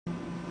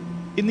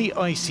In the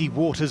icy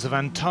waters of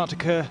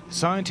Antarctica,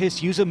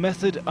 scientists use a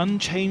method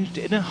unchanged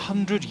in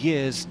 100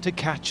 years to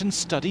catch and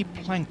study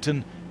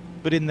plankton.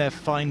 But in their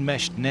fine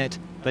meshed net,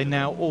 they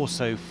now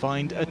also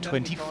find a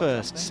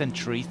 21st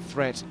century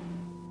threat.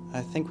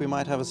 I think we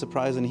might have a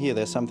surprise in here.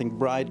 There's something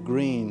bright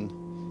green.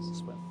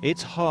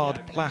 It's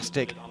hard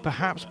plastic,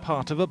 perhaps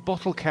part of a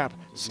bottle cap,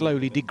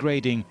 slowly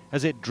degrading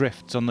as it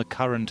drifts on the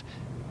current,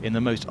 in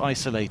the most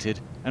isolated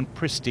and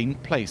pristine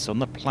place on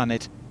the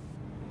planet.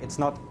 It's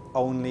not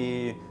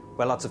only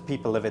where lots of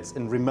people live, it's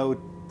in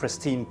remote,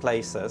 pristine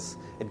places.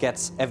 It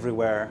gets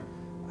everywhere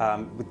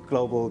with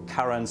global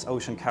currents,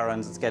 ocean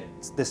currents, it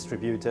gets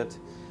distributed.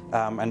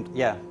 And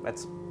yeah,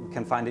 we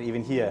can find it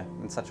even here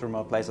in such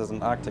remote places in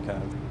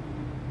Antarctica.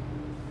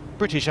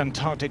 British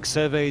Antarctic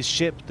Survey's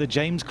ship, the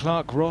James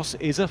Clark Ross,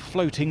 is a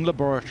floating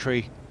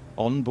laboratory.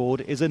 On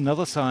board is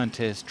another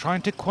scientist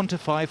trying to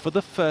quantify for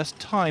the first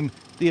time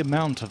the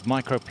amount of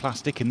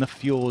microplastic in the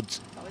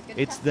fjords.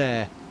 It's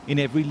there, in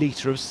every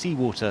litre of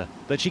seawater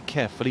that she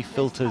carefully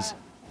filters.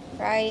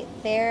 Right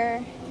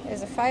there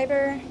is a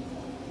fiber.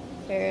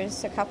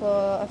 There's a couple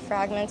of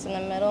fragments in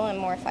the middle and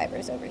more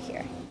fibers over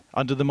here.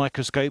 Under the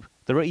microscope,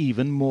 there are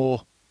even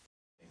more.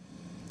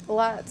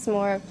 Lots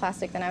more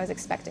plastic than I was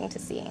expecting to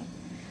see.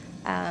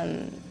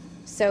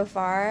 So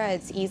far,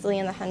 it's easily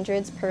in the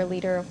hundreds per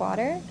liter of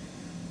water,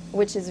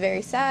 which is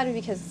very sad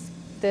because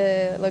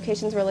the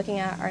locations we're looking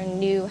at are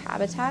new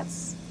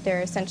habitats.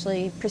 They're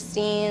essentially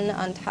pristine,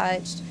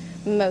 untouched.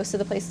 Most of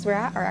the places we're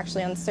at are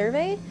actually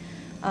unsurveyed.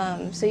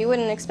 So you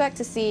wouldn't expect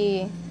to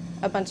see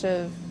a bunch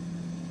of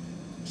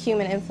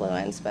human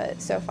influence,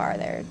 but so far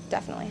there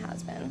definitely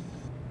has been.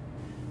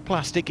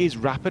 Plastic is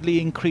rapidly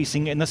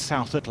increasing in the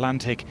South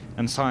Atlantic,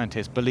 and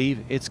scientists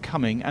believe it's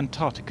coming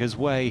Antarctica's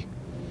way.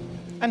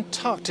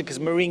 Antarctica's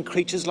marine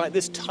creatures like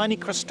this tiny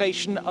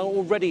crustacean are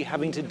already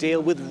having to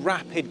deal with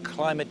rapid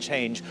climate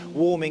change,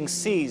 warming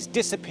seas,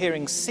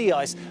 disappearing sea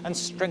ice and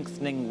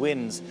strengthening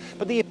winds.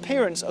 But the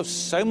appearance of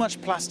so much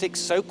plastic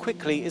so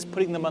quickly is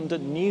putting them under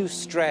new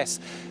stress.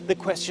 The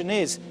question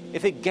is,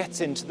 if it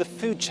gets into the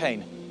food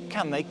chain,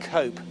 can they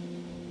cope?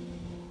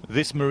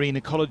 This marine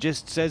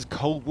ecologist says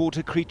cold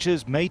water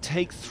creatures may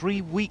take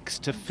 3 weeks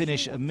to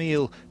finish a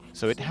meal,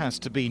 so it has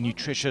to be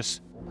nutritious.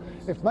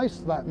 If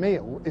most of that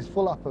meal is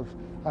full up of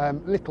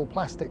little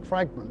plastic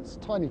fragments,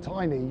 tiny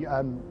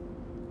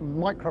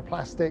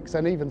microplastics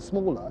and even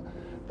smaller,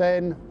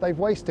 then they've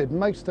wasted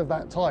most of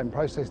that time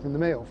processing the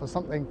meal for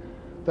something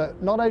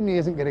that not only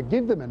isn't going to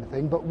give them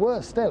anything, but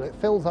worse still, it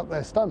fills up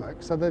their stomach,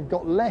 so they've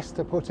got less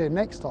to put in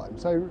next time.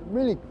 So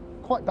really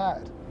quite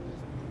bad.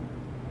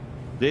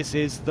 This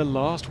is the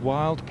last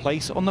wild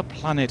place on the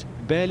planet,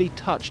 barely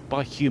touched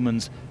by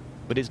humans,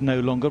 but it's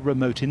no longer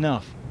remote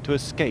enough to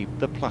escape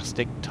the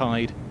plastic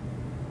tide.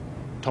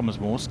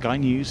 Thomas Moore, Sky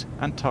News,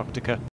 Antarctica.